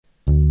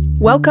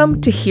Welcome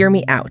to Hear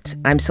Me Out.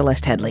 I'm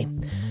Celeste Headley.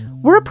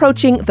 We're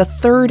approaching the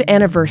third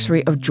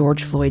anniversary of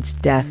George Floyd's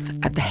death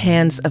at the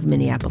hands of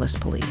Minneapolis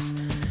police.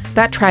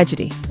 That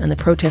tragedy and the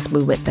protest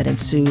movement that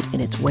ensued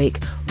in its wake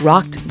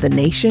rocked the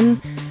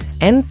nation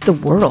and the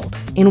world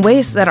in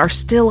ways that are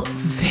still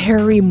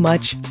very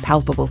much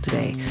palpable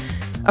today.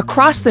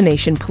 Across the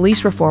nation,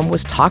 police reform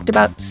was talked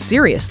about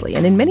seriously,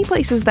 and in many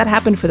places that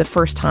happened for the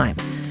first time.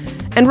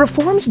 And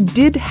reforms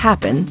did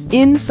happen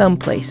in some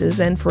places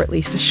and for at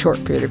least a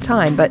short period of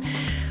time, but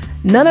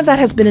none of that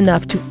has been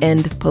enough to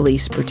end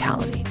police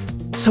brutality.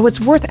 So it's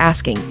worth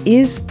asking,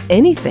 is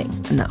anything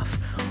enough?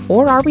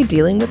 Or are we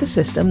dealing with a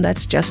system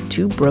that's just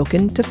too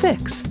broken to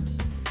fix?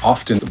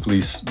 Often the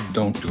police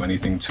don't do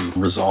anything to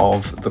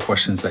resolve the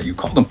questions that you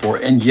call them for,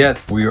 and yet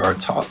we are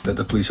taught that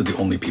the police are the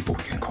only people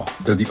we can call.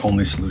 They're the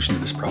only solution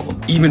to this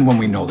problem, even when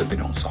we know that they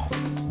don't solve it.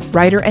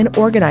 Writer and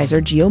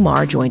organizer Gio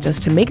Marr joins us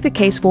to make the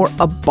case for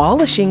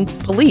abolishing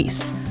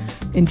police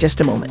in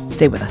just a moment.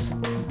 Stay with us.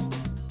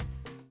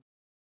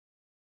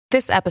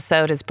 This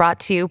episode is brought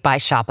to you by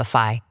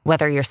Shopify.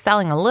 Whether you're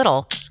selling a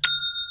little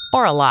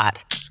or a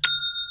lot,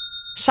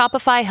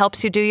 Shopify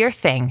helps you do your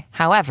thing,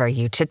 however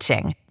you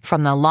cha-ching.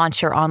 From the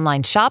launch your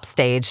online shop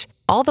stage,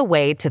 all the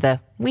way to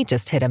the we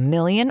just hit 1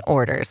 million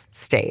orders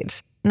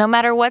stage. No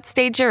matter what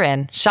stage you're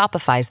in,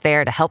 Shopify's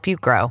there to help you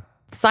grow.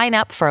 Sign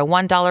up for a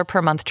 $1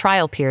 per month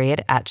trial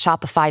period at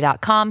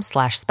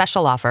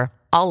shopify.com/special offer,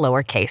 all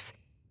lowercase.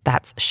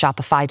 That's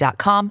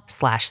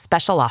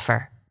shopify.com/special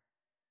offer.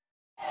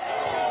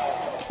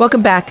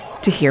 Welcome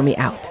back to Hear Me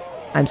Out.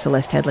 I'm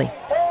Celeste Headley.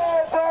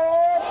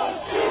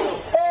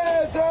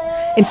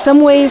 In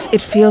some ways,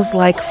 it feels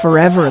like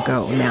forever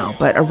ago now,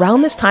 but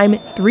around this time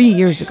 3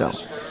 years ago,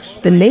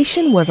 the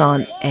nation was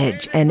on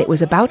edge, and it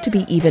was about to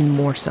be even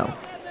more so.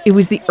 It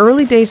was the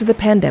early days of the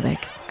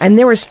pandemic, and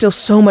there was still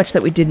so much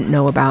that we didn't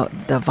know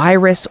about the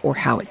virus or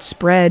how it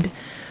spread.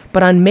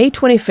 But on May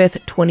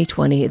 25th,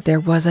 2020,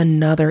 there was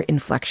another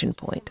inflection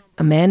point.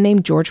 A man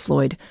named George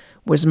Floyd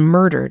was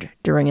murdered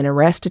during an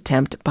arrest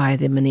attempt by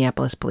the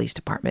Minneapolis Police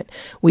Department.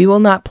 We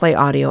will not play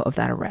audio of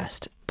that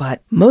arrest,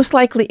 but most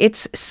likely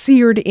it's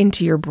seared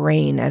into your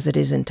brain as it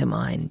is into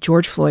mine.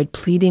 George Floyd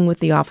pleading with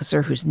the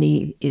officer whose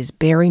knee is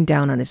bearing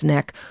down on his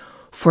neck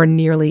for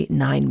nearly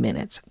 9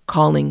 minutes,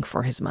 calling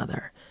for his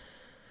mother.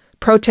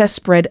 Protests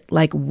spread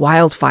like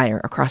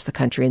wildfire across the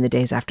country in the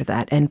days after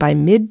that, and by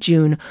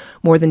mid-June,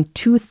 more than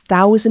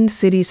 2,000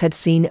 cities had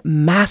seen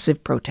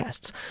massive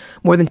protests.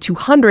 More than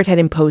 200 had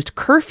imposed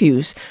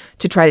curfews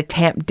to try to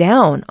tamp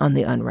down on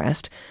the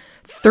unrest.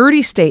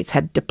 30 states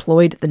had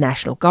deployed the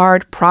National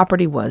Guard.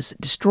 Property was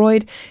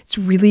destroyed. It's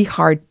really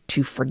hard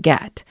to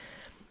forget.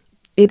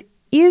 It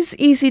is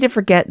easy to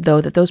forget,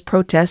 though, that those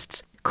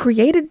protests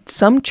created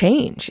some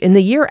change. In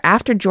the year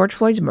after George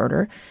Floyd's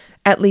murder,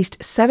 at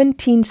least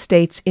 17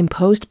 states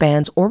imposed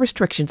bans or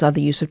restrictions on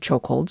the use of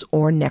chokeholds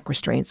or neck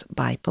restraints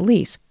by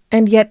police.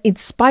 And yet, in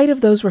spite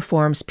of those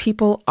reforms,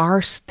 people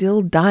are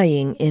still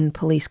dying in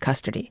police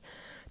custody.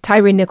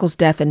 Tyre Nichols'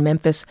 death in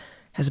Memphis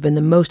has been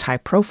the most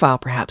high-profile,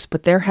 perhaps,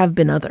 but there have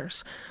been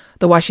others.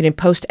 The Washington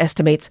Post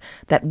estimates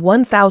that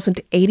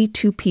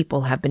 1,082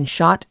 people have been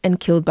shot and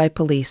killed by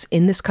police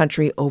in this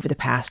country over the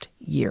past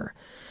year.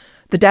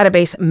 The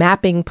database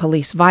Mapping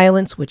Police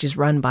Violence, which is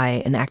run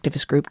by an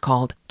activist group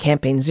called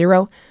Campaign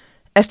Zero,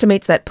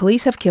 estimates that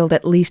police have killed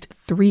at least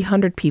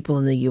 300 people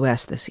in the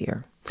U.S. this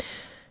year.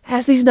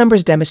 As these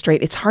numbers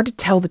demonstrate, it's hard to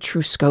tell the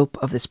true scope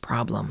of this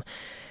problem.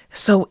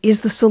 So is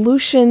the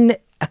solution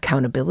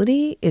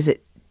accountability? Is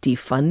it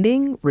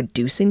defunding,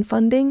 reducing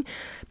funding?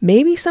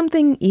 Maybe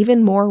something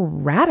even more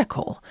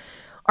radical?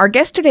 Our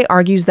guest today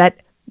argues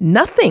that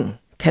nothing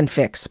can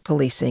fix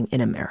policing in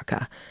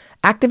America.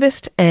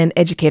 Activist and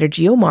educator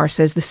Gio Marr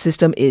says the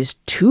system is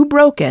too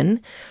broken,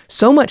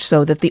 so much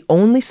so that the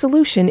only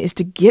solution is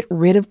to get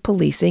rid of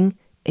policing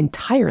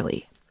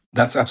entirely.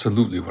 That's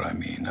absolutely what I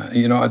mean.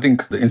 I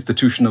think the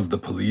institution of the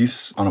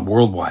police on a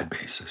worldwide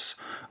basis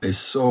is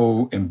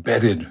so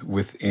embedded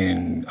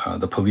within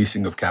the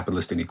policing of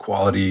capitalist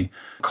inequality,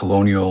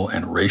 colonial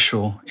and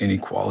racial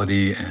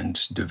inequality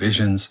and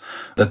divisions,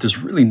 that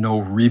there's really no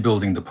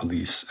rebuilding the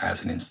police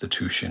as an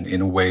institution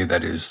in a way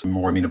that is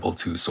more amenable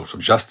to social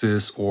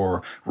justice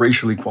or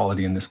racial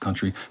equality in this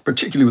country,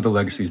 particularly with the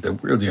legacies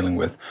that we're dealing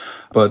with.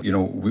 But,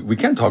 we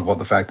can talk about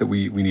the fact that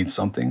we need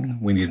something.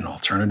 We need an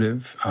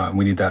alternative.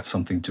 We need that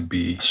something to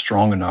be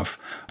strong enough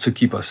to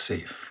keep us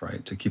safe,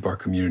 right? To keep our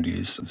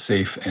communities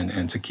safe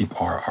and to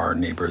keep our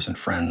neighbors and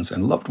friends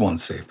and loved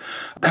ones safe.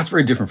 That's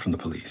very different from the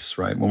police,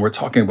 right? When we're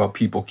talking about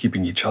people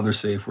keeping each other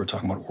safe, we're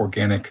talking about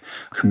organic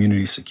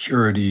community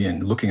security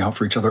and looking out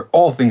for each other,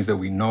 all things that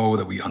we know,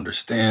 that we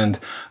understand,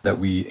 that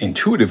we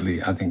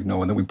intuitively, I think,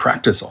 know, and that we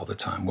practice all the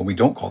time when we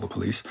don't call the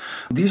police.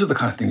 These are the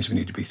kind of things we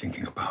need to be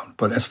thinking about.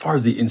 But as far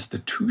as the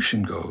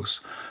institution goes,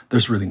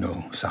 there's really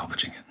no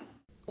salvaging it.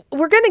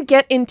 We're going to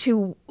get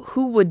into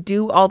who would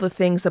do all the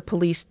things the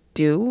police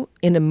do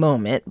in a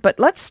moment, but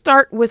let's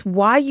start with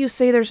why you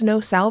say there's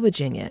no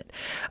salvaging it.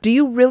 Do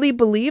you really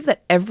believe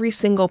that every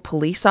single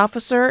police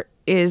officer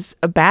is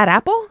a bad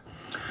apple?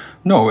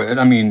 No, and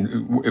I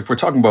mean, if we're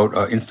talking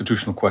about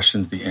institutional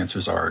questions, the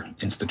answers are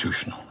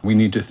institutional. We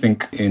need to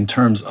think in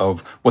terms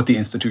of what the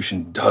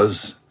institution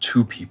does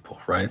to people,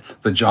 right?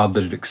 The job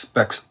that it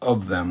expects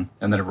of them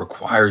and that it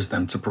requires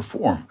them to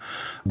perform.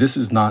 This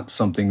is not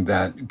something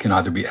that can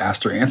either be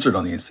asked or answered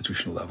on the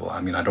institutional level.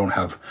 I mean, I don't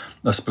have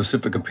a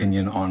specific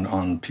opinion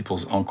on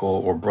people's uncle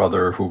or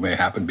brother who may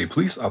happen to be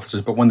police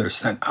officers, but when they're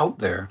sent out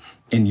there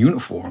in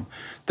uniform,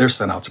 they're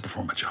sent out to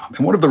perform a job.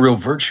 And one of the real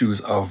virtues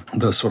of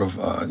the sort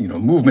of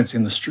movements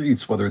in the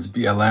streets, whether it's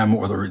BLM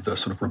or the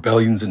sort of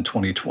rebellions in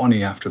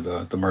 2020 after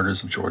the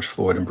murders of George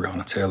Floyd and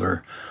Breonna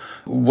Taylor,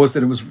 was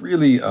that it was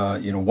really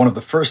one of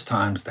the first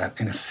times that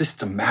in a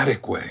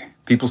systematic way,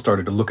 people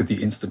started to look at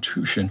the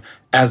institution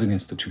as an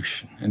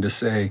institution and to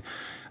say,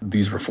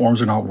 these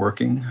reforms are not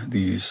working.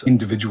 These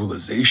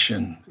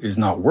individualization is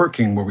not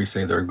working, where we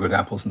say there are good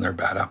apples and there are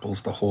bad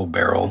apples. The whole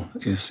barrel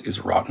is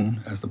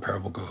rotten, as the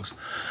parable goes.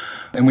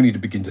 And we need to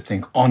begin to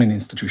think on an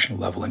institutional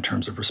level in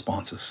terms of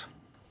responses.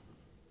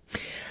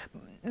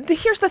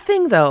 Here's the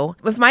thing, though.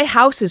 If my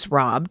house is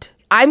robbed,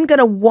 I'm going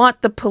to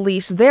want the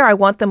police there. I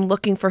want them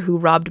looking for who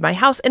robbed my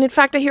house. And in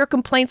fact, I hear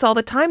complaints all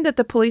the time that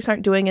the police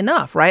aren't doing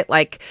enough, right?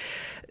 Like,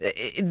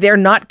 they're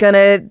not going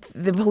to,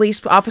 the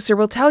police officer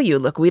will tell you,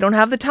 look, we don't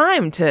have the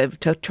time to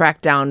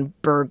track down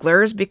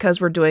burglars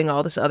because we're doing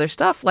all this other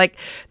stuff. Like,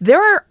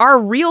 there are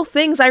real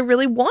things I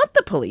really want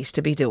the police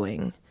to be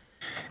doing.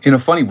 In a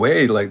funny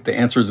way, like the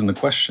answer is in the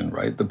question,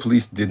 right? The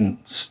police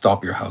didn't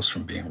stop your house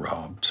from being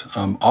robbed.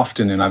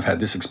 Often, and I've had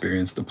this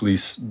experience, the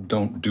police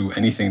don't do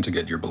anything to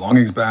get your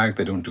belongings back.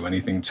 They don't do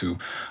anything to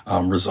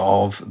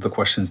resolve the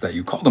questions that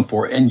you call them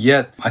for. And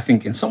yet, I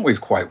think in some ways,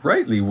 quite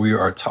rightly, we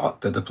are taught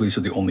that the police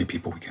are the only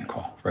people we can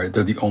call, right?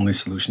 They're the only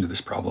solution to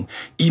this problem,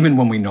 even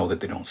when we know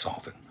that they don't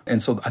solve it.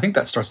 And so I think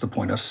that starts to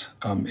point us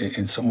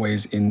in some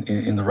ways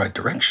in the right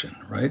direction,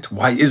 right?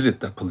 Why is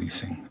it that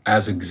policing,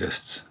 as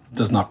exists,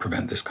 does not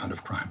prevent this kind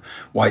of crime?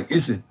 Why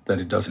is it that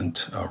it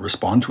doesn't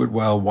respond to it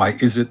well? Why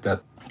is it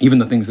that even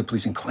the things that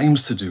policing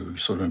claims to do,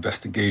 sort of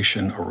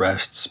investigation,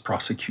 arrests,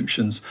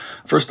 prosecutions,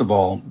 first of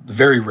all,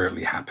 very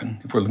rarely happen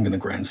if we're looking in the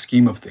grand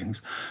scheme of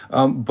things.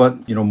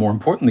 But more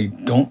importantly,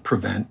 don't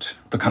prevent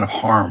the kind of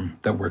harm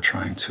that we're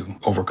trying to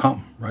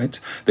overcome, right?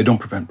 They don't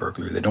prevent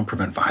burglary. They don't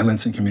prevent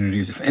violence in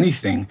communities. If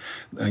anything,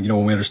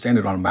 when we understand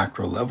it on a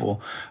macro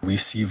level, we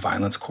see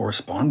violence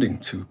corresponding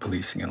to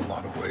policing in a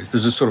lot of ways.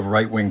 There's this sort of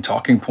right-wing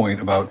talking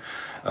point about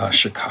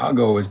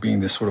Chicago as being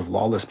this sort of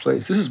lawless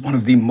place. This is one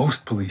of the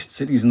most policed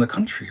cities in the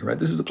country, right?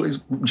 This is a place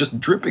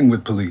just dripping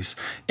with police.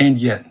 And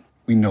yet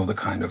we know the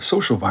kind of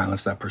social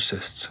violence that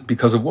persists.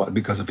 Because of what?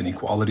 Because of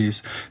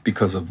inequalities,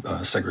 because of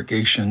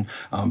segregation,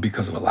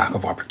 because of a lack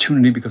of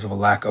opportunity, because of a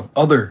lack of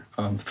other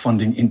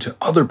funding into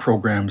other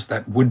programs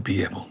that would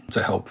be able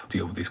to help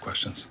deal with these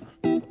questions.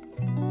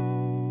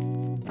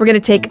 We're going to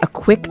take a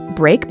quick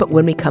break, but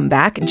when we come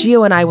back,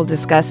 Gio and I will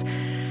discuss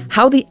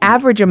how the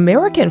average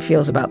American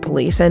feels about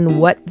police and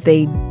what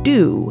they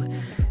do.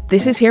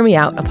 This is Hear Me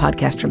Out, a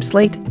podcast from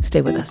Slate.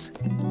 Stay with us.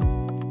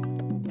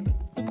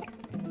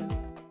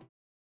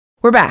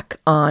 We're back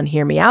on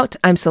Hear Me Out.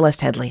 I'm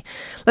Celeste Headley.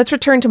 Let's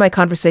return to my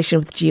conversation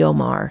with Gio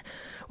Marr.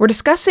 We're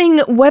discussing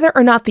whether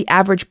or not the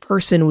average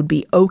person would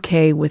be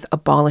okay with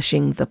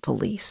abolishing the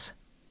police.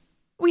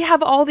 We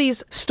have all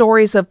these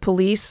stories of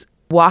police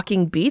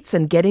walking beats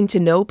and getting to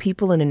know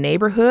people in a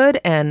neighborhood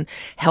and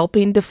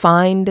helping to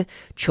find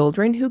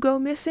children who go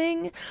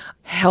missing,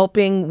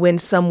 helping when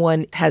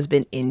someone has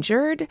been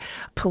injured.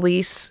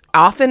 Police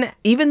often,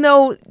 even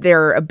though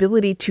their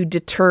ability to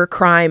deter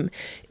crime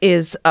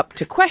is up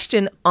to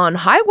question, on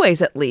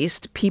highways at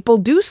least, people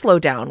do slow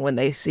down when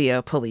they see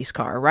a police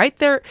car, right?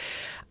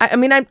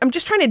 I'm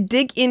just trying to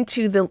dig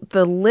into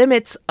the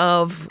limits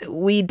of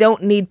we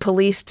don't need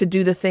police to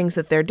do the things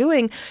that they're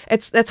doing.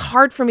 That's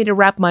hard for me to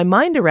wrap my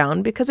mind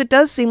around because it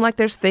does seem like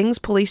there's things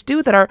police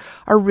do that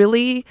are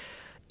really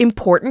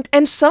important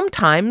and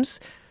sometimes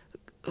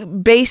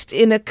based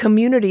in a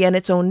community and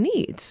its own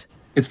needs.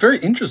 It's very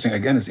interesting.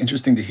 Again, it's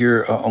interesting to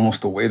hear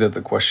almost the way that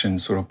the question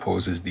sort of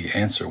poses the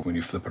answer when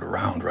you flip it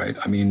around, right?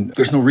 I mean,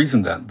 there's no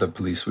reason that the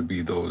police would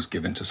be those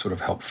given to sort of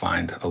help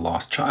find a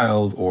lost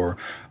child or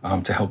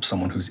to help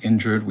someone who's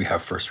injured. We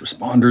have first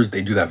responders.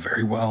 They do that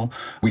very well.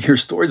 We hear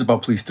stories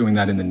about police doing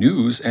that in the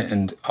news,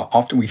 and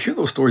often we hear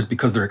those stories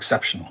because they're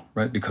exceptional,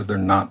 right? Because they're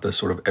not the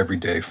sort of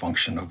everyday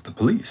function of the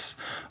police.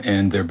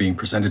 And they're being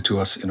presented to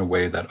us in a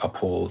way that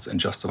upholds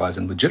and justifies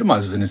and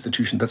legitimizes an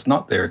institution that's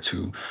not there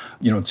to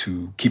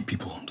keep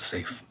people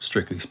safe,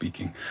 strictly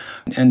speaking.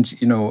 And,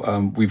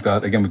 we've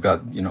got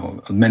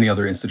many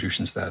other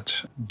institutions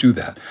that do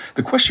that.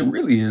 The question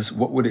really is,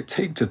 what would it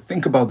take to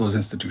think about those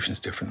institutions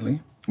differently?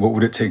 What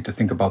would it take to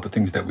think about the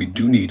things that we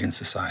do need in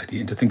society,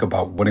 and to think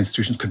about what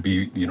institutions could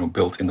be,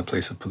 built in the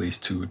place of police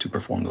to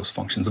perform those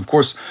functions? Of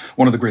course,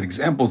 one of the great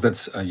examples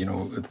that's,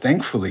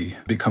 thankfully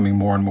becoming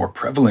more and more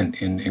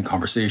prevalent in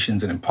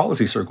conversations and in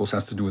policy circles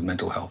has to do with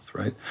mental health,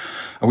 right?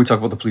 We talk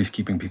about the police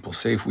keeping people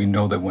safe. We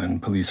know that when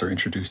police are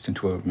introduced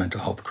into a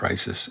mental health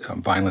crisis,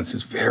 violence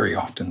is very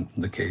often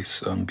the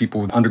case.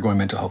 People undergoing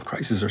mental health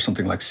crises are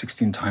something like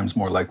 16 times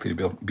more likely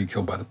to be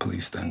killed by the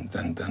police than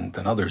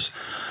others.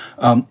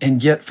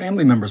 And yet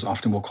family members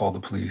often will call the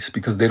police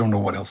because they don't know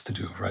what else to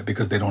do, right?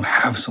 Because they don't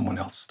have someone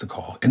else to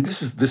call. And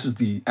this is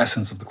the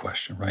essence of the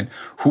question, right?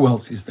 Who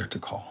else is there to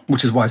call?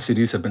 Which is why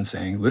cities have been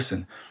saying,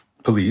 listen,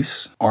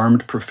 police,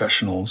 armed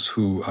professionals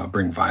who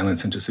bring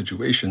violence into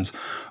situations,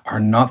 are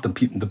not the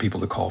people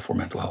to call for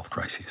mental health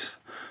crises.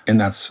 And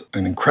that's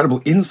an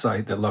incredible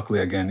insight that luckily,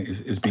 again,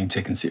 is being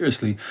taken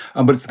seriously.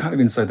 But it's the kind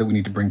of insight that we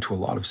need to bring to a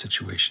lot of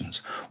situations.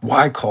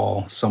 Why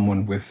call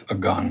someone with a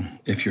gun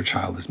if your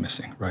child is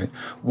missing, right?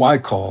 Why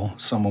call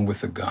someone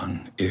with a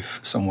gun if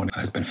someone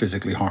has been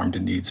physically harmed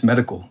and needs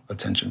medical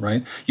attention,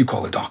 right? You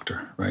call a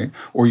doctor, right?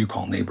 Or you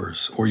call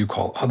neighbors, or you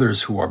call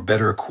others who are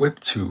better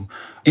equipped to,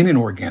 in an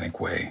organic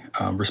way,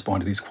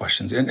 respond to these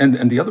questions.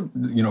 And the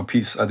other,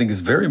 piece I think is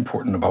very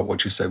important about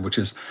what you said, which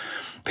is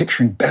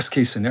picturing best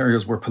case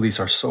scenarios where police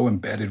are so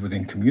embedded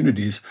within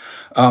communities.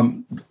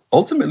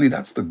 Ultimately,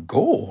 that's the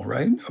goal,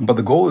 right? But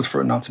the goal is for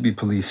it not to be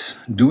police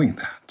doing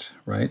that,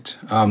 right?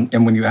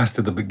 And when you asked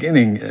at the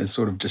beginning, as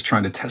sort of just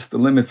trying to test the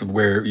limits of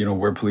where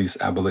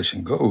police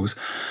abolition goes,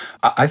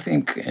 I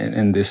think,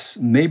 and this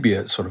may be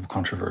a sort of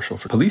controversial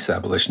for police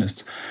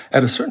abolitionists,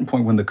 at a certain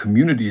point when the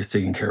community is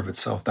taking care of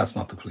itself, that's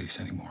not the police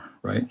anymore,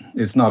 right?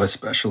 It's not a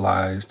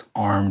specialized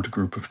armed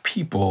group of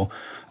people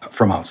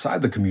from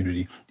outside the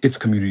community. It's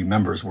community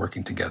members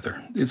working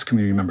together. It's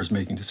community members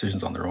making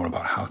decisions on their own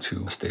about how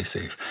to stay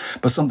safe.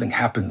 But something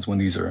happens when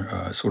these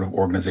are sort of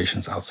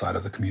organizations outside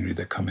of the community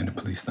that come in and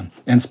police them.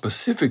 And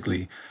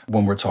specifically,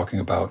 when we're talking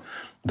about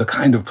the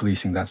kind of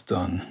policing that's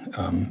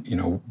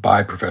done,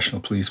 by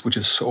professional police, which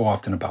is so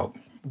often about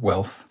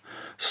wealth,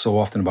 so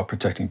often about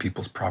protecting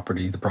people's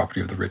property, the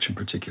property of the rich in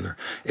particular,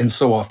 and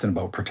so often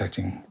about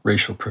protecting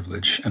racial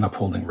privilege and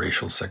upholding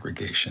racial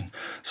segregation.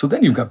 So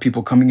then you've got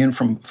people coming in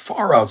from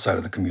far outside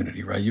of the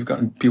community, right? You've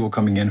got people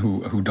coming in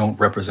who don't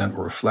represent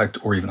or reflect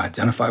or even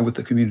identify with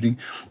the community,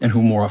 and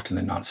who more often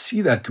than not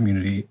see that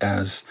community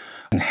as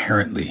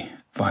inherently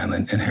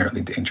violent,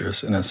 inherently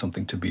dangerous, and as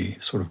something to be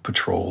sort of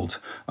patrolled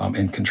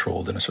and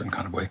controlled in a certain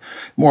kind of way.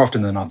 More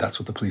often than not, that's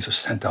what the police are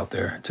sent out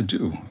there to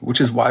do, which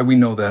is why we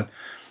know that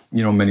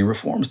many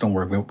reforms don't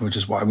work, which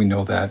is why we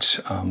know that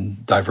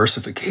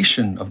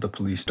diversification of the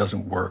police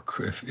doesn't work.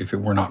 If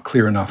it were not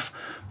clear enough,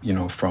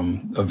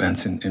 from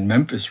events in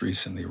Memphis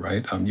recently,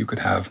 right? You could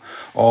have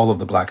all of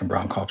the Black and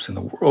brown cops in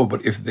the world,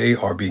 but if they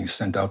are being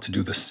sent out to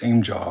do the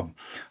same job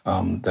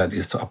that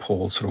is to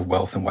uphold sort of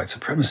wealth and white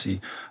supremacy,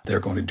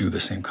 they're going to do the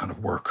same kind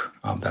of work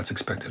that's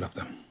expected of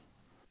them.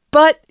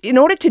 But in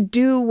order to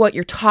do what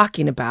you're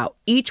talking about,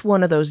 each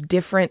one of those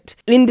different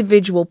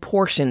individual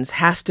portions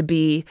has to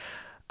be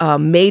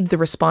made the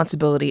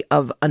responsibility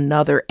of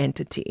another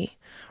entity,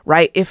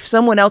 right? If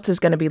someone else is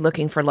going to be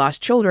looking for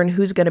lost children,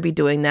 who's going to be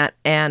doing that?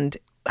 And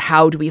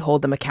how do we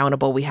hold them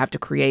accountable? We have to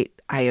create,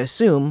 I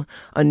assume,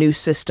 a new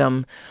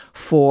system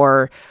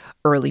for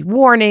early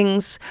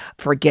warnings,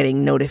 for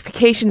getting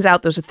notifications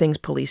out. Those are things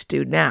police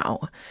do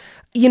now.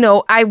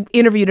 I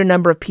interviewed a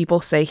number of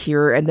people, say,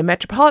 here in the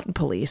Metropolitan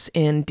Police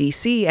in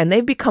D.C., and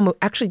they've become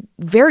actually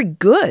very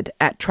good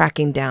at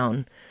tracking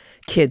down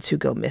kids who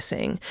go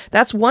missing.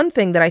 That's one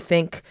thing that I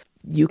think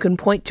you can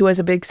point to as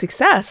a big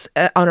success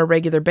on a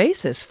regular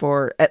basis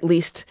for at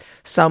least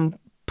some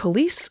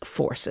police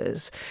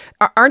forces.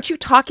 Aren't you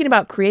talking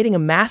about creating a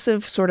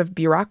massive sort of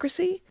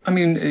bureaucracy? I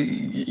mean,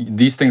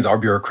 these things are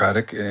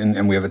bureaucratic,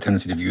 and we have a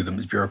tendency to view them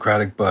as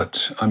bureaucratic.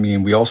 But I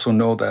mean, we also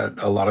know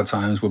that a lot of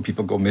times when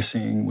people go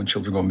missing, when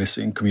children go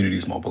missing,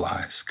 communities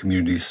mobilize,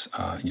 communities,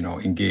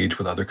 engage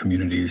with other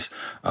communities.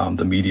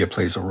 The media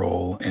plays a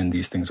role, and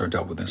these things are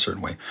dealt with in a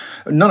certain way.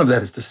 None of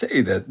that is to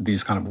say that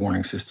these kind of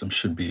warning systems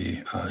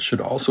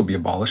should also be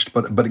abolished.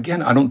 But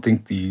again, I don't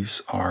think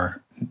these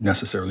are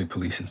necessarily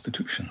police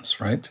institutions,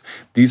 right?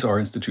 These are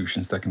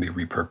institutions that can be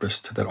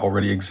repurposed, that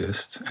already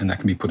exist, and that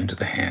can be put into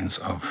the hands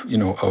of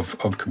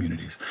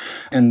communities,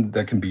 and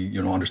that can be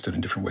understood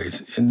in different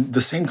ways. And the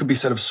same could be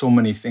said of so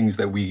many things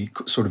that we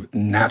sort of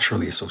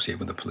naturally associate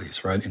with the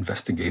police, right?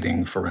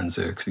 Investigating,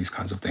 forensics, these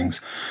kinds of things.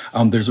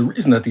 There's a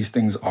reason that these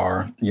things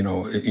are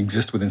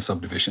exist within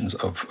subdivisions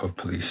of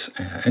police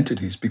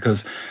entities,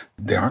 because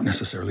they aren't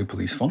necessarily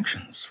police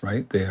functions,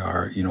 right? They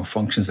are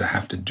functions that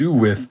have to do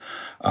with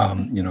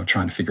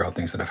trying to figure out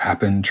things that have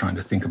happened, trying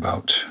to think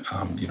about,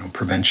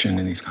 prevention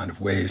in these kind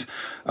of ways.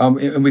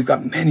 And we've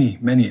got many,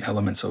 many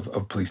elements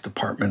of police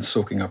departments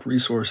soaking up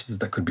resources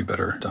that could be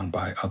better done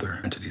by other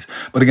entities.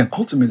 But again,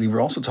 ultimately,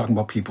 we're also talking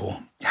about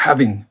people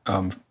having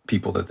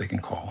people that they can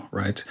call,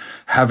 right?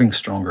 Having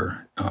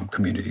stronger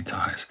community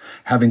ties,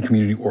 having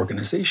community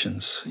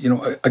organizations.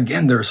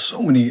 Again, there are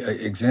so many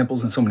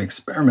examples and so many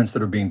experiments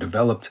that are being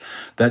developed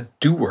that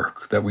do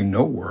work, that we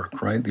know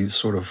work, right? These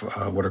sort of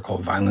what are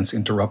called violence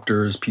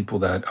interrupters, people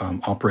that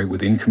operate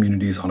within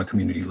communities on a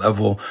community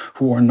level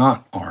who are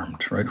not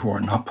armed, right? Who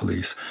are not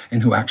police,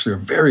 and who actually are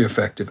very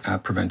effective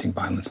at preventing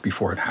violence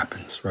before it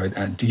happens, right?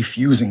 At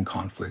defusing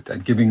conflict,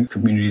 at giving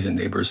communities and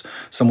neighbors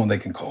someone they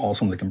can call,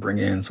 someone they can bring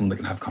in, someone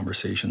they can have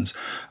conversations,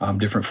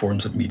 different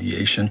forms of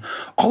mediation.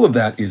 All of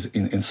that is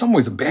in some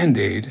ways a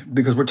Band-Aid,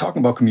 because we're talking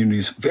about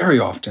communities very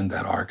often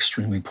that are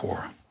extremely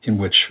poor, in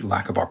which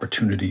lack of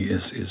opportunity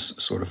is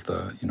sort of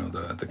the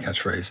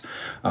catchphrase,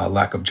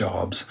 lack of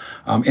jobs,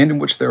 and in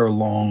which there are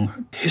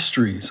long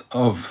histories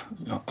of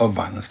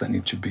violence that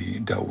need to be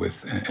dealt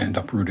with and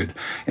uprooted.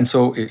 And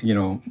so,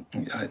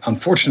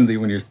 unfortunately,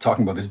 when you're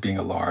talking about this being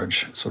a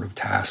large sort of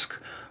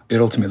task, it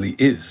ultimately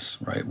is,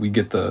 right? We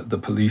get the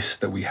police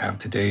that we have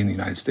today in the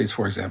United States,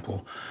 for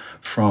example,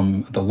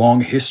 from the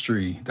long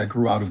history that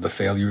grew out of the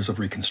failures of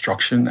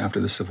Reconstruction after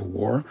the Civil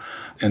War.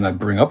 And I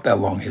bring up that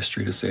long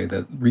history to say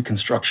that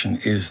Reconstruction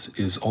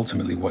is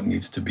ultimately what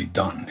needs to be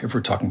done. If we're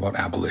talking about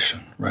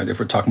abolition, right? If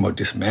we're talking about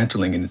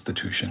dismantling an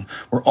institution,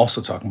 we're also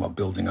talking about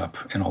building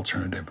up an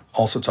alternative,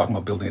 also talking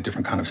about building a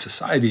different kind of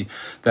society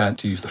that,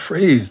 to use the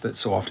phrase that's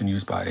so often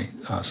used by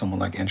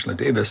someone like Angela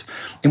Davis,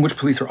 in which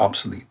police are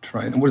obsolete,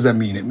 right? And what does that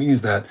mean? It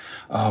means that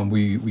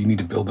we need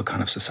to build the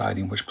kind of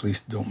society in which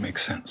police don't make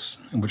sense,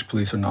 in which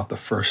police are not the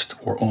first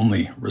or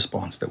only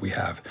response that we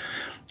have.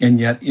 And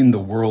yet in the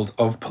world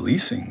of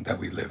policing that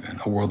we live in,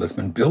 a world that's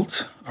been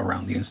built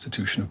around the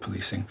institution of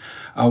policing,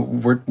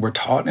 we're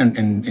taught, and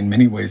in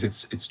many ways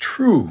it's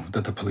true,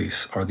 that the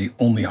police are the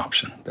only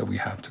option that we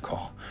have to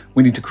call.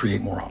 We need to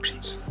create more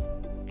options.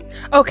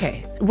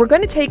 Okay, we're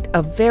going to take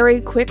a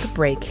very quick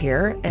break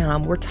here.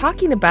 We're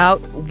talking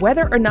about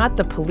whether or not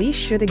the police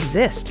should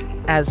exist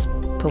as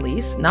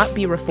police, not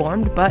be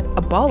reformed, but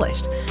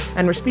abolished.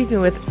 And we're speaking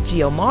with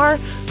Gio Marr,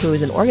 who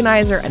is an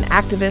organizer, an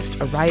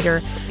activist, a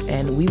writer,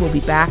 and we will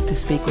be back to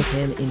speak with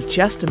him in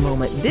just a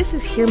moment. This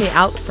is Hear Me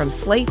Out from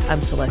Slate.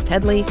 I'm Celeste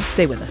Headley.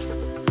 Stay with us.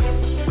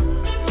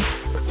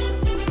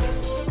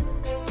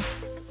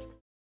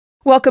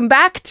 Welcome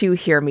back to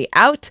Hear Me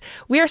Out.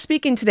 We are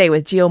speaking today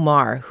with Gio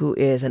Marr, who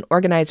is an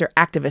organizer,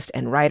 activist,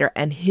 and writer,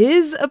 and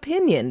his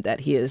opinion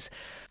that he is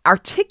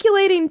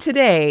articulating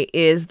today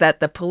is that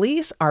the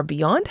police are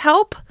beyond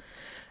help.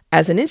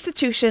 As an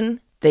institution,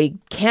 they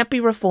can't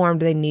be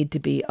reformed. They need to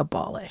be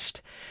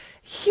abolished.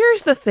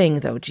 Here's the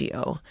thing, though,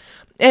 Gio,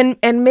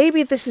 and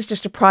maybe this is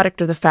just a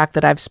product of the fact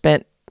that I've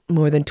spent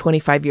more than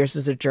 25 years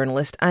as a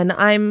journalist, and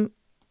I'm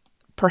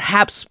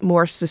perhaps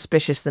more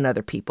suspicious than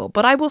other people.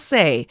 But I will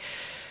say,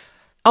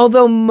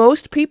 although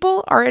most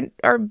people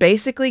are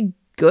basically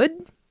good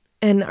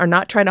and are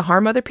not trying to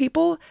harm other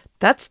people,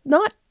 that's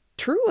not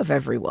true of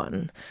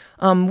everyone.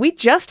 We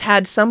just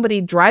had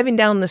somebody driving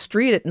down the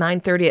street at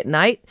 9:30 at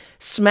night,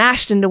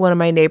 smashed into one of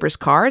my neighbor's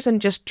cars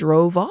and just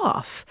drove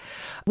off.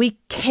 We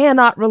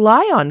cannot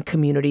rely on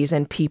communities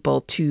and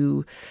people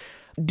to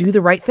do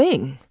the right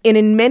thing. And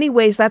in many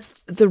ways, that's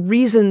the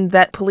reason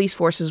that police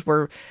forces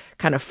were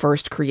kind of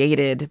first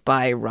created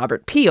by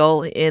Robert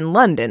Peel in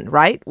London,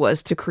 right?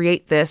 Was to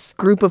create this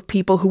group of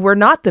people who were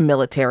not the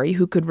military,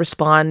 who could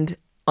respond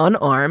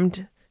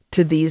unarmed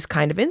to these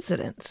kind of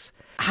incidents.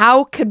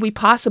 How could we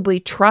possibly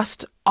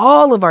trust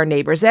all of our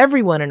neighbors,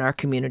 everyone in our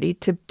community,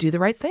 to do the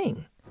right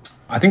thing?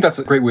 I think that's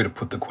a great way to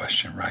put the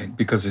question, right?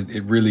 Because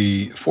it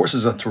really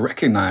forces us to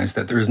recognize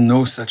that there is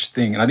no such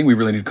thing. And I think we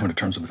really need to come to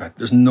terms with the fact that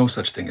there's no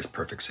such thing as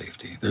perfect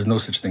safety. There's no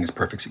such thing as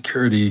perfect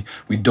security.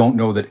 We don't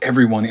know that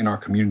everyone in our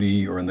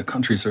community or in the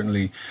country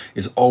certainly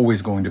is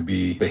always going to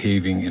be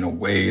behaving in a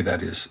way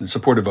that is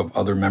supportive of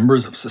other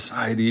members of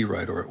society,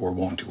 right? Or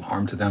won't do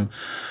harm to them.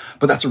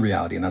 But that's a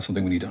reality, and that's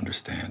something we need to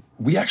understand.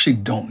 We actually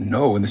don't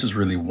know, and this is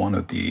really one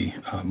of the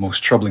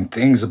most troubling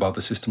things about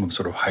the system of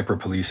sort of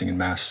hyper-policing and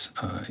mass,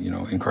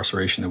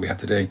 incarceration that we have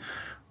today.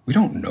 We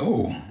don't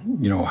know,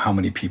 how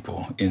many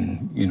people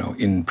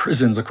in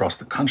prisons across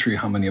the country,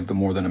 how many of the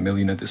more than 1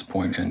 million at this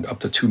point and up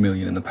to 2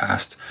 million in the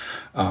past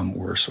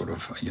were sort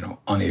of,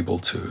 unable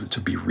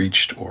to be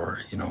reached or,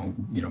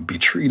 be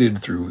treated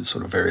through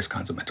sort of various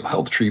kinds of mental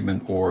health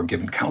treatment or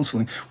given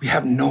counseling. We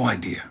have no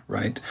idea,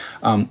 right?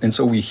 And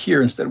so we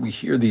hear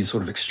these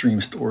sort of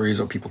extreme stories,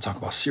 or people talk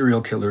about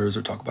serial killers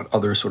or talk about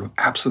other sort of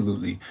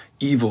absolutely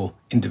evil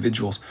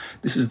individuals.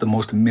 This is the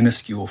most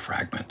minuscule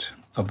fragment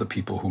of the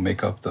people who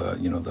make up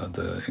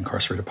the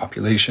incarcerated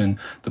population,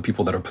 the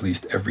people that are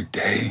policed every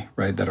day,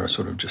 right, that are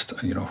sort of just,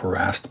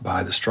 harassed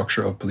by the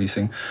structure of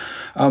policing.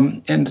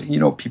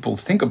 People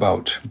think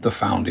about the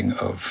founding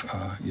of,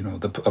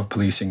 of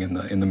policing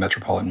in the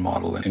metropolitan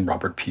model in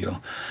Robert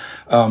Peel.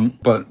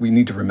 But we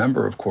need to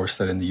remember, of course,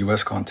 that in the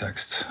U.S.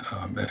 context,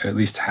 at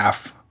least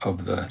half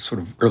of the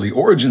sort of early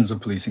origins of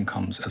policing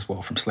comes as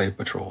well from slave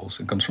patrols.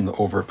 It comes from the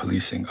overt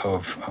policing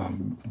of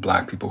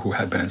Black people who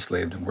had been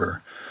enslaved and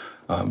were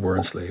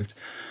enslaved.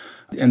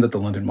 and that the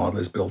London model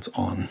is built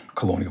on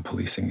colonial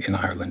policing in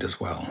Ireland as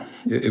well.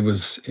 It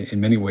was, in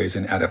many ways,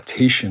 an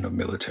adaptation of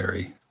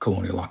military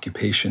colonial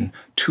occupation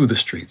to the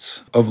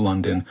streets of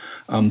London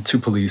to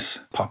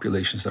police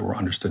populations that were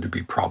understood to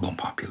be problem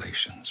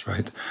populations,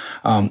 right?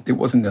 It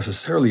wasn't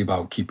necessarily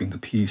about keeping the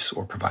peace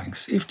or providing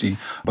safety,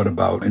 but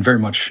about, and very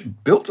much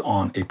built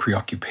on, a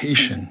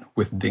preoccupation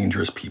with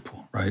dangerous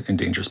people, right? And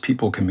dangerous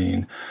people can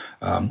mean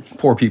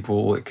poor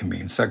people, it can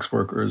mean sex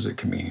workers, it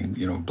can mean,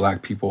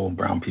 Black people,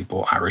 brown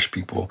people, Irish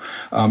people.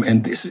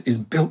 And this is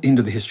built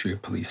into the history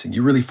of policing.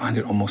 You really find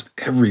it almost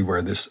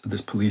everywhere, this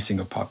policing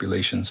of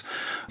populations.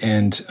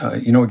 And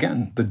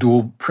again, the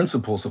dual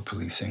principles of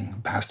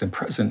policing, past and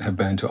present, have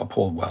been to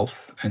uphold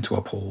wealth and to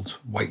uphold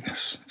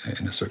whiteness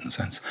in a certain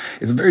sense.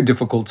 It's very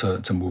difficult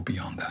to move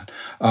beyond that.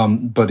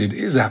 But it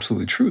is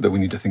absolutely true that we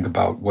need to think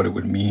about what it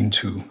would mean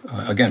to,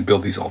 again,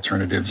 build these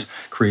alternatives,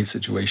 create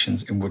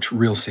situations in which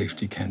real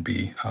safety can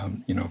be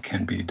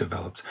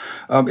developed.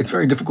 It's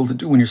very difficult to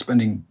do when you're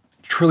spending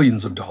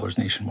trillions of dollars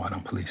nationwide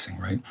on policing,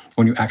 right?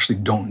 When you actually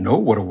don't know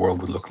what a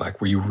world would look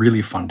like where you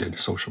really funded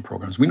social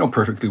programs. We know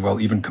perfectly well,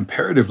 even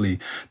comparatively,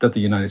 that the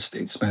United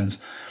States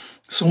spends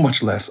so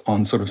much less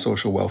on sort of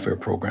social welfare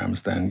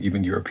programs than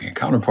even European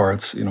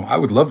counterparts. I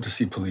would love to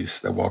see police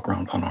that walk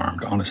around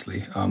unarmed,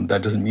 honestly.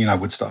 That doesn't mean I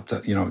would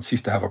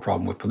cease to have a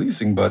problem with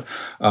policing, but,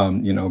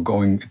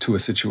 going to a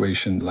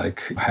situation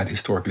like had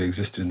historically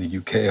existed in the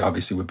UK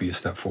obviously would be a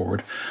step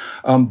forward.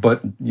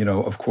 But,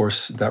 of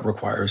course, that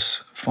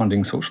requires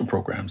funding social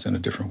programs in a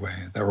different way.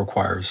 That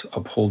requires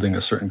upholding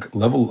a certain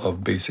level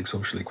of basic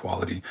social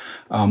equality.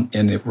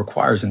 And it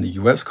requires, in the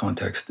US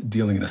context,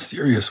 dealing in a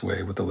serious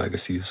way with the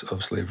legacies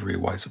of slavery,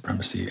 white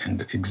supremacy,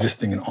 and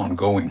existing and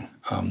ongoing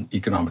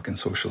economic and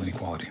social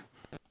inequality.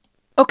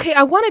 Okay,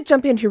 I want to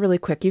jump in here really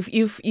quick.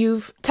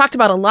 You've talked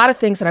about a lot of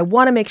things, and I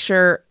want to make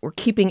sure we're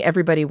keeping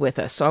everybody with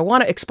us. So I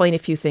want to explain a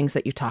few things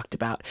that you talked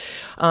about.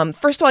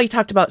 First of all, you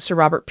talked about Sir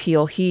Robert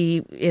Peel. He,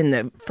 in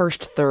the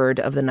first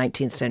third of the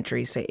 19th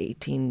century, say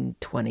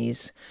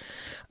 1820s,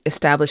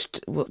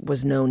 established what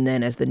was known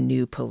then as the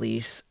New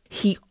Police.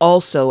 He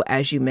also,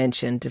 as you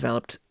mentioned,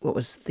 developed what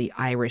was the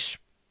Irish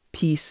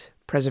Peace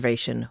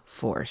Preservation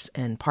Force.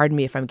 And pardon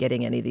me if I'm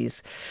getting any of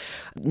these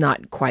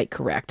not quite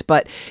correct,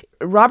 but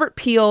Robert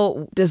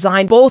Peel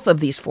designed both of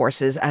these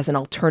forces as an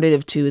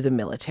alternative to the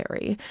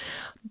military.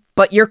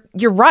 But you're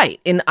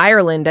right. In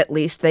Ireland, at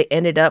least, they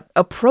ended up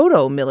a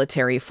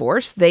proto-military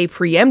force. They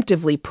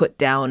preemptively put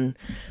down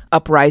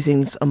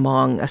uprisings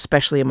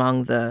especially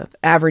among the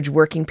average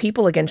working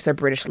people against their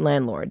British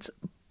landlords.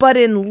 But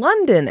in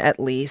London, at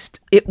least,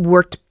 it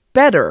worked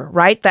better,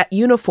 right? That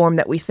uniform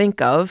that we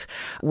think of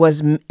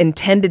was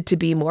intended to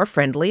be more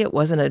friendly. It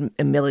wasn't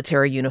a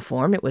military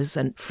uniform. It was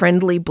a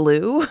friendly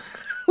blue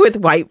with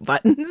white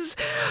buttons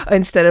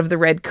instead of the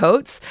red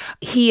coats.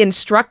 He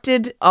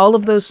instructed all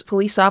of those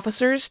police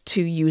officers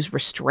to use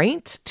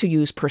restraint, to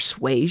use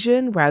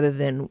persuasion rather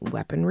than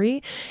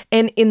weaponry.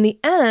 And in the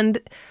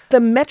end,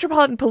 the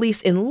Metropolitan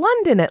Police in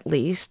London, at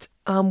least,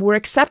 were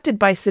accepted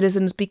by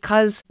citizens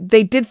because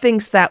they did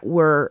things that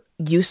were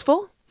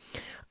useful.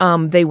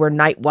 They were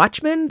night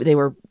watchmen. They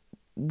were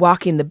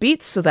walking the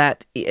beats so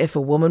that if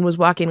a woman was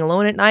walking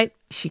alone at night,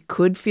 she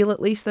could feel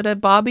at least that a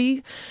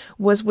bobby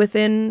was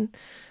within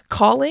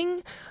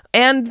calling.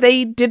 And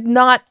they did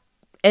not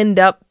end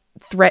up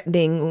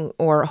threatening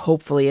or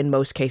hopefully in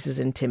most cases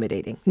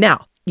intimidating.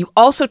 Now, you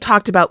also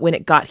talked about when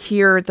it got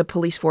here, the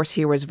police force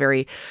here was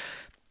very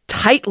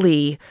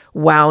tightly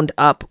wound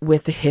up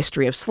with the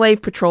history of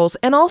slave patrols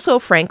and also,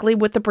 frankly,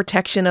 with the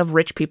protection of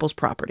rich people's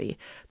property.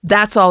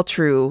 That's all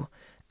true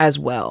as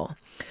well.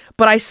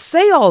 But I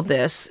say all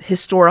this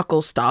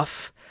historical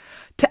stuff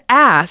to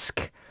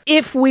ask,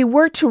 if we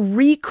were to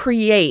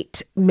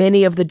recreate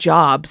many of the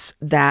jobs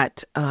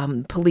that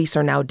police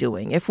are now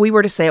doing, if we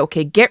were to say,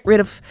 okay, get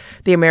rid of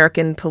the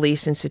American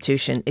police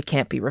institution, it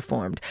can't be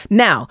reformed.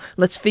 Now,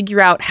 let's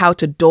figure out how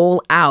to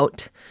dole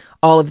out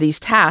all of these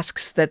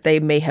tasks that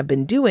they may have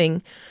been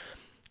doing.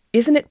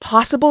 Isn't it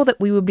possible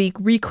that we would be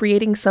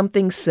recreating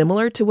something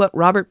similar to what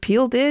Robert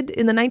Peel did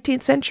in the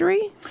 19th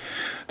century?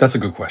 That's a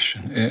good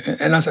question.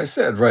 And as I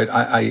said, right,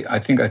 I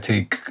think I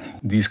take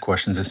these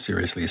questions as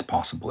seriously as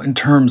possible in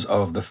terms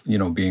of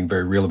being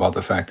very real about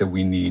the fact that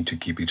we need to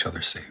keep each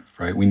other safe,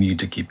 right? We need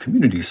to keep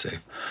communities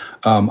safe.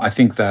 I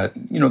think that,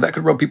 that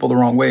could rub people the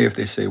wrong way if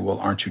they say, well,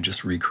 aren't you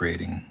just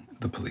recreating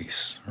the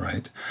police,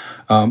 right?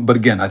 But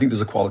again, I think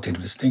there's a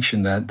qualitative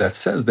distinction that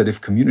says that if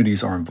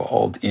communities are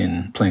involved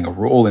in playing a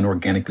role in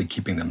organically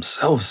keeping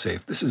themselves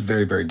safe, this is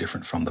very, very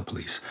different from the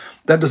police.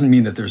 That doesn't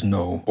mean that there's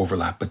no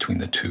overlap between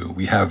the two.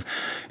 We have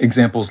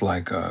examples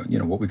like,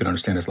 what we could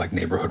understand as like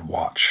neighborhood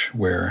watch,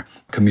 where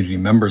community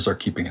members are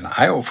keeping an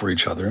eye out for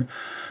each other.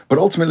 But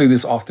ultimately,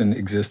 this often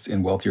exists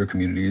in wealthier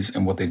communities,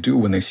 and what they do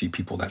when they see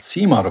people that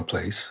seem out of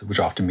place,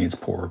 which often means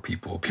poorer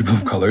people, people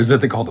of color, is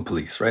that they call the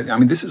police, right? I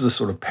mean, this is a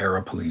sort of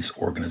para-police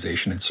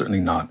organization. It's certainly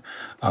not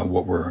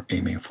what we're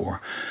aiming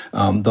for.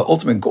 The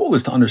ultimate goal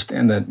is to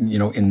understand that,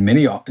 in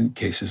many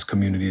cases,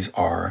 communities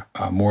are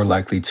more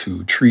likely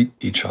to treat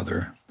each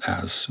other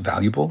as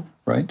valuable,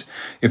 right?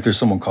 If there's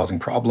someone causing a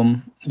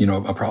problem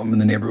in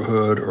the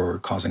neighborhood or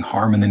causing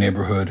harm in the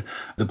neighborhood,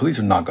 the police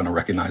are not going to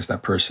recognize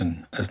that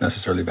person as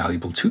necessarily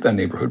valuable to that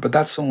neighborhood. But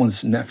that's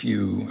someone's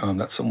nephew,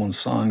 that's someone's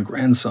son,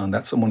 grandson,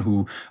 that's someone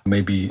who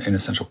may be an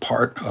essential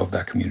part of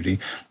that community.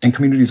 And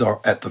communities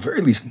are, at the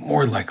very least,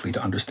 more likely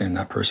to understand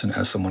that person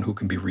as someone who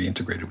can be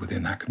reintegrated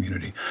within that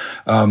community.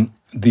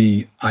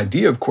 The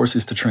idea, of course,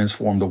 is to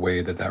transform the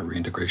way that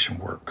reintegration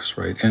works,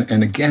 right?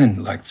 And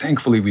again, like,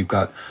 thankfully, we've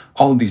got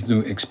all of these new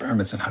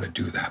experiments on how to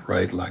do that,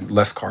 right? Like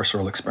less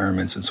carceral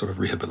experiments in sort of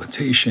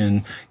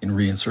rehabilitation, in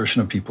reinsertion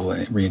of people,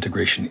 and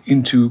reintegration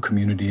into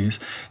communities,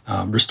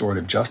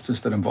 restorative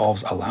justice that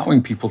involves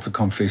allowing people to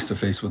come face to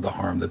face with the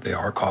harm that they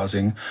are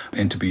causing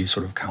and to be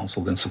sort of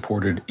counseled and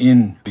supported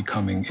in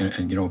becoming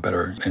a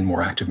better and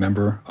more active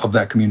member of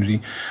that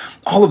community.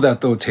 All of that,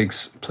 though,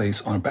 takes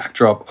place on a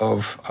backdrop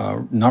of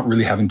not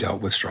really having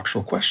dealt with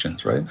structural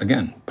questions, right?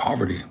 Again,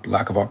 poverty,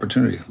 lack of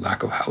opportunity,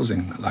 lack of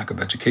housing, lack of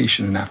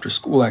education and after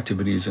school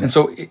activities. And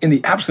so in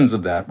the absence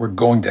of that, we're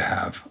going to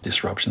have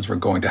disruptions. We're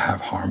going to have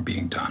harm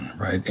being done,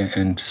 right?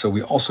 And so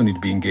we also need to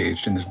be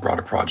engaged in this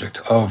broader project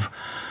of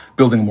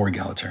building a more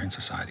egalitarian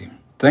society.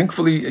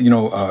 Thankfully,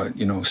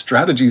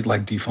 strategies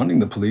like defunding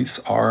the police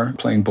are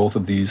playing both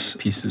of these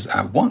pieces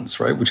at once,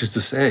 right? Which is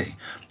to say,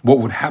 what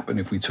would happen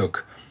if we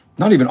took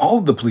not even all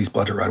of the police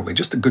budget right away,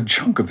 just a good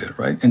chunk of it,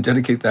 right? And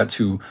dedicate that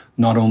to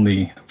not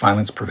only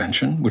violence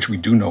prevention, which we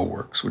do know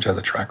works, which has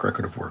a track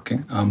record of working,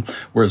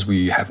 whereas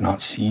we have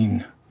not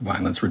seen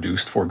violence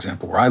reduced, for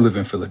example, where I live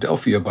in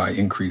Philadelphia, by ever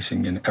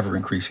increasing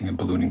and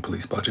ballooning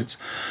police budgets.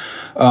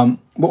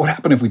 What would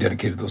happen if we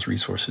dedicated those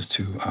resources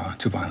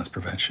to violence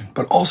prevention?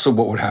 But also,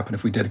 what would happen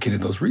if we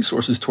dedicated those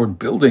resources toward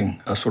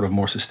building a sort of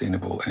more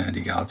sustainable and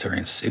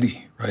egalitarian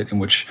city, right? In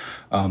which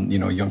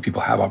young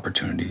people have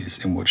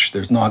opportunities, in which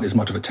there's not as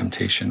much of a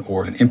temptation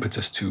or an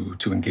impetus to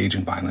engage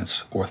in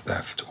violence or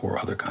theft or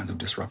other kinds of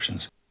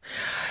disruptions.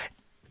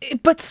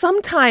 But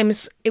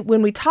sometimes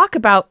when we talk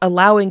about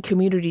allowing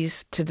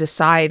communities to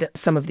decide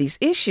some of these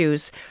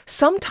issues,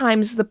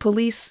 sometimes the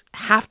police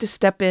have to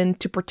step in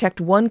to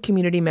protect one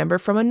community member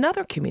from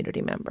another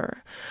community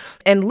member.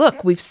 And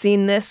look, we've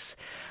seen this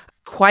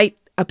quite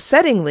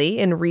upsettingly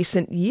in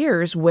recent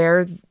years,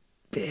 where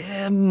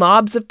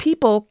mobs of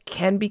people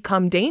can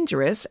become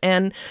dangerous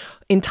and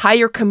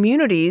entire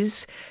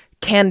communities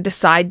can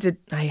decide to,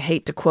 I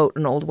hate to quote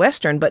an old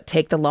Western, but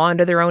take the law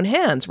into their own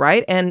hands,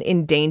 right? And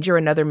endanger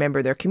another member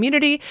of their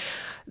community.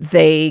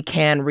 They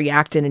can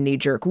react in a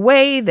knee-jerk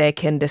way. They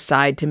can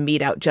decide to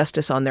mete out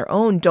justice on their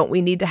own. Don't we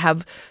need to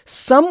have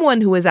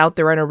someone who is out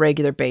there on a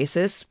regular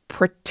basis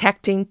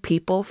protecting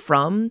people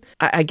from,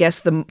 I guess,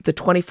 the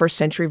 21st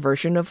century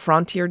version of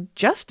frontier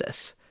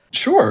justice?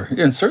 Sure,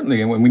 and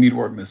certainly, and when we need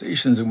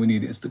organizations and we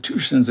need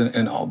institutions,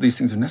 and all these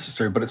things are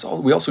necessary, but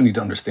we also need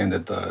to understand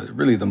that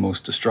the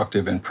most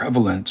destructive and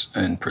prevalent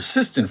and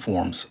persistent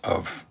forms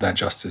of that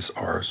justice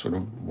are sort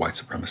of white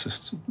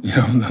supremacists,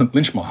 the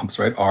lynch mobs,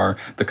 right, are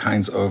the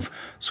kinds of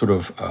sort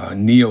of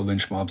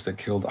neo-lynch mobs that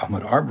killed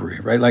Ahmaud Arbery,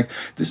 right? Like,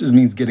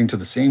 means getting to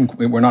the same,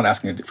 we're not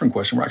asking a different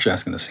question, we're actually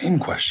asking the same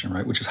question,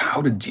 right, which is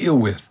how to deal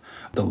with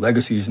the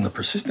legacies and the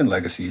persistent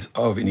legacies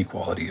of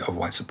inequality, of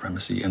white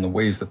supremacy, and the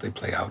ways that they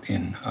play out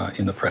in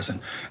the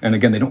present. And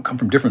again, they don't come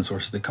from different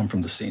sources; they come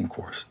from the same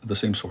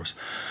source.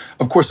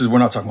 Of course, we're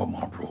not talking about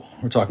mob rule.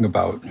 We're talking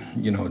about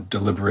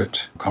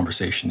deliberate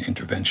conversation,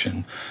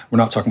 intervention. We're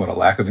not talking about a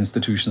lack of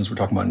institutions. We're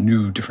talking about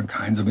new, different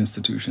kinds of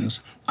institutions.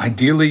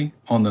 Ideally,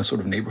 on the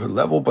sort of neighborhood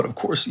level, but of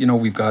course,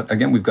 we've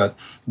got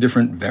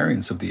different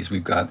variants of these.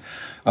 We've got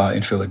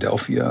in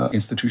Philadelphia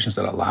institutions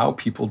that allow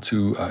people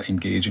to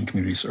engage in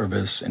community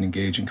service and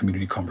engage in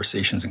community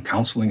conversations and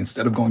counseling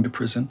instead of going to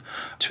prison,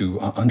 to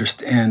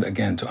understand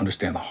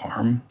the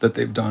harm that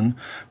they've done.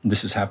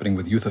 This is happening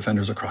with youth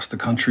offenders across the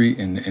country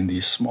in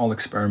these small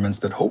experiments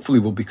that hopefully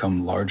will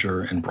become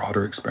larger and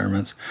broader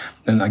experiments.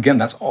 And again,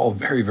 that's all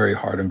very, very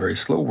hard and very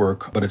slow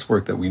work, but it's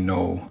work that we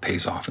know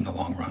pays off in the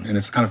long run. And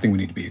it's the kind of thing we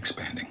need to be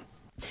expanding.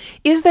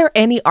 Is there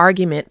any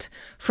argument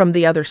from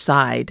the other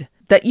side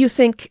that you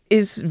think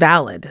is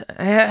valid?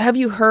 Have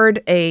you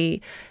heard a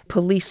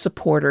police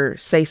supporter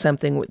say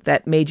something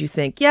that made you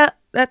think, yeah,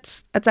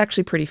 that's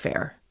actually pretty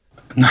fair?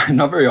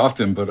 Not very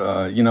often, but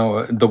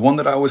the one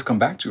that I always come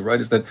back to, right,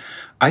 is that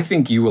I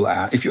think you will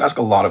ask, if you ask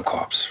a lot of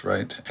cops,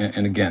 right,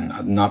 and again,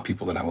 not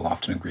people that I will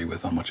often agree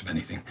with on much of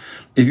anything.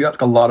 If you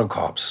ask a lot of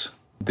cops,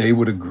 they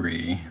would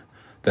agree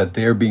that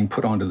they're being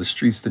put onto the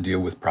streets to deal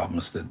with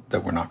problems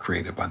that were not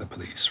created by the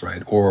police,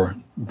 right? Or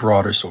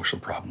broader social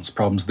problems,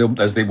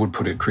 as they would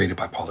put it, created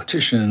by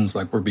politicians,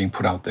 like we're being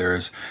put out there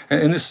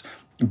and this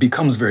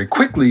becomes very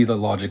quickly the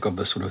logic of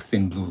the sort of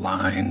thin blue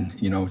line,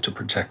 to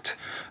protect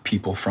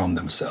people from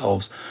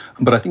themselves.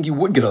 But I think you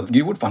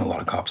would find a lot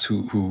of cops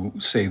who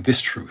say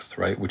this truth,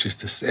 right? Which is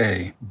to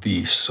say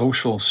the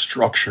social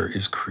structure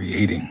is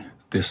creating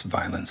this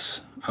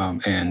violence.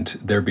 And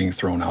they're being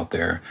thrown out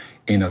there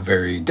in a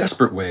very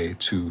desperate way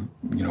to,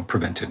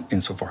 prevent it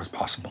insofar as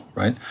possible,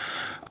 right?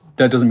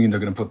 That doesn't mean they're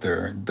going to put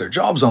their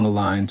jobs on the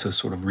line to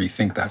sort of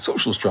rethink that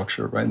social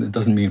structure, right? And it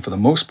doesn't mean for the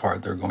most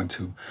part they're going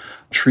to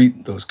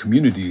treat those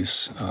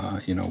communities,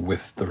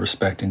 with the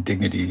respect and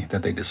dignity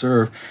that they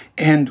deserve.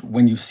 And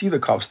when you see the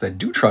cops that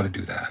do try to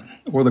do that,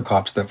 or the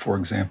cops that, for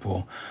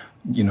example,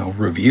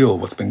 reveal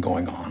what's been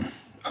going on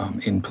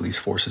in police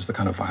forces, the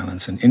kind of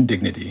violence and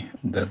indignity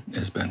that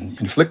has been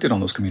inflicted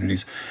on those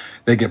communities,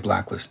 they get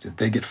blacklisted,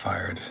 they get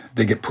fired,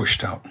 they get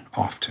pushed out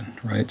often,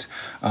 right?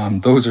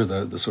 Those are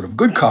the sort of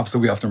good cops that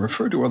we often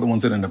refer to, are the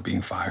ones that end up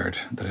being fired,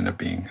 that end up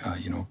being,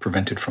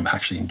 prevented from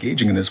actually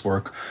engaging in this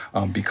work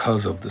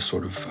because of the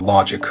sort of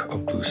logic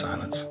of blue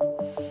silence.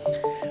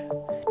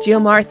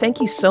 Geomar, thank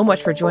you so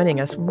much for joining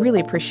us. Really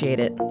appreciate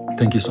it.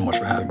 Thank you so much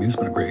for having me. It's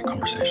been a great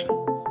conversation.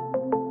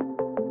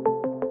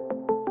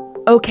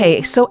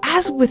 Okay, so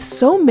as with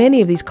so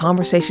many of these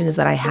conversations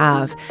that I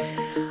have,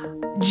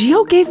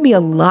 Geo gave me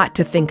a lot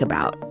to think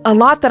about, a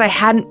lot that I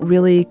hadn't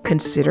really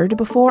considered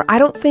before. I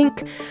don't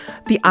think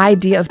the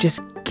idea of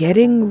just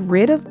getting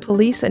rid of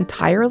police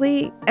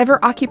entirely ever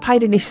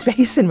occupied any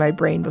space in my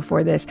brain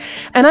before this,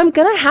 and I'm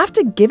gonna have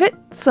to give it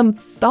some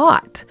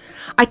thought.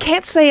 I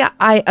can't say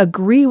I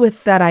agree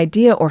with that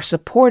idea or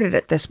support it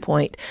at this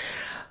point,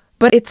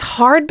 but it's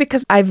hard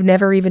because I've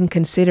never even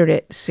considered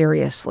it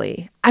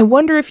seriously. I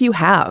wonder if you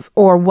have,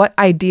 or what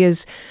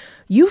ideas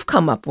you've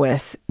come up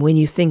with when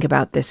you think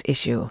about this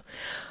issue.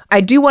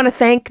 I do want to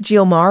thank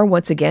Geomar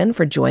once again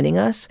for joining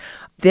us.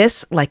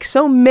 This, like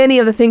so many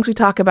of the things we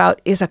talk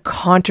about, is a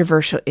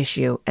controversial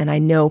issue, and I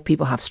know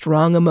people have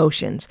strong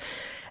emotions,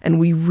 and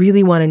we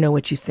really want to know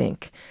what you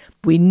think.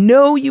 We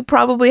know you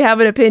probably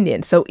have an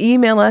opinion, so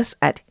email us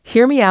at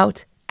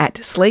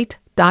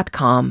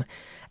hearmeout@slate.com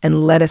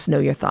and let us know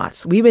your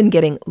thoughts. We've been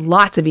getting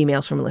lots of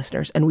emails from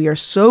listeners, and we are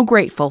so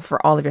grateful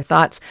for all of your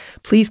thoughts.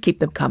 Please keep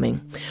them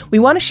coming. We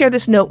want to share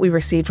this note we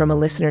received from a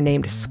listener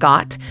named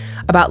Scott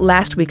about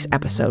last week's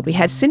episode. We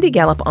had Cindy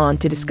Gallup on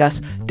to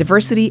discuss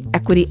diversity,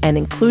 equity, and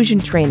inclusion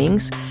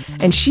trainings,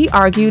 and she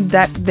argued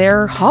that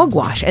they're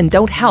hogwash and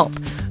don't help.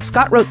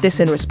 Scott wrote this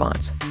in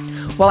response.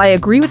 While I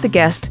agree with the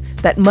guest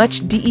that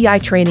much DEI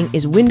training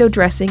is window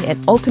dressing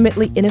and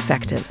ultimately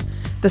ineffective,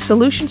 the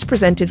solutions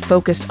presented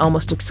focused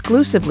almost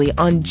exclusively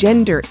on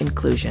gender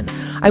inclusion.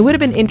 I would have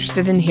been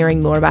interested in hearing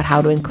more about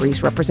how to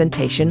increase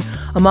representation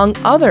among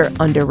other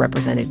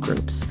underrepresented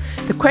groups.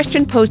 The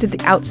question posed at the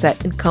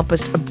outset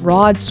encompassed a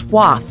broad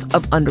swath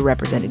of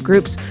underrepresented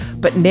groups,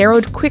 but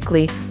narrowed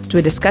quickly to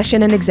a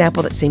discussion and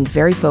example that seemed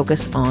very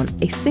focused on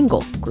a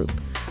single group.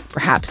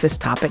 Perhaps this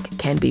topic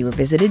can be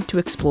revisited to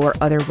explore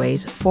other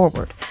ways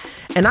forward.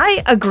 And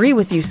I agree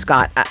with you,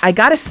 Scott. I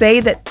gotta say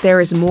that there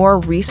is more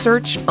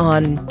research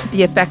on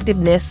the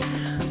effectiveness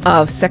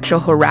of sexual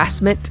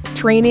harassment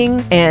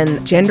training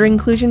and gender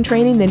inclusion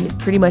training than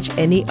pretty much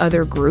any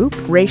other group.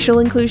 Racial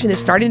inclusion is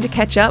starting to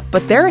catch up,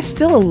 but there is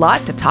still a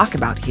lot to talk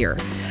about here.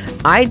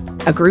 I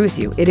agree with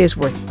you. It is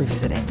worth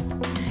revisiting.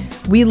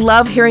 We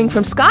love hearing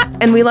from Scott,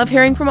 and we love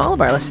hearing from all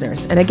of our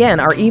listeners. And again,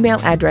 our email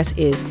address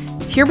is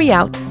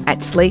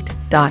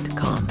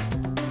hearmeout@slate.com.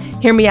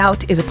 Hear Me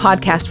Out is a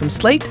podcast from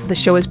Slate. The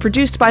show is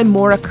produced by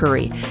Maura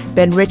Curry.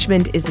 Ben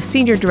Richmond is the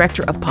Senior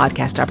Director of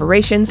Podcast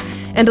Operations,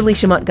 and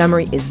Alicia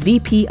Montgomery is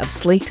VP of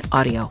Slate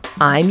Audio.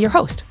 I'm your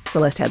host,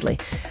 Celeste Headley.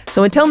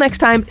 So until next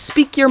time,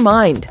 speak your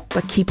mind,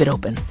 but keep it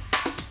open.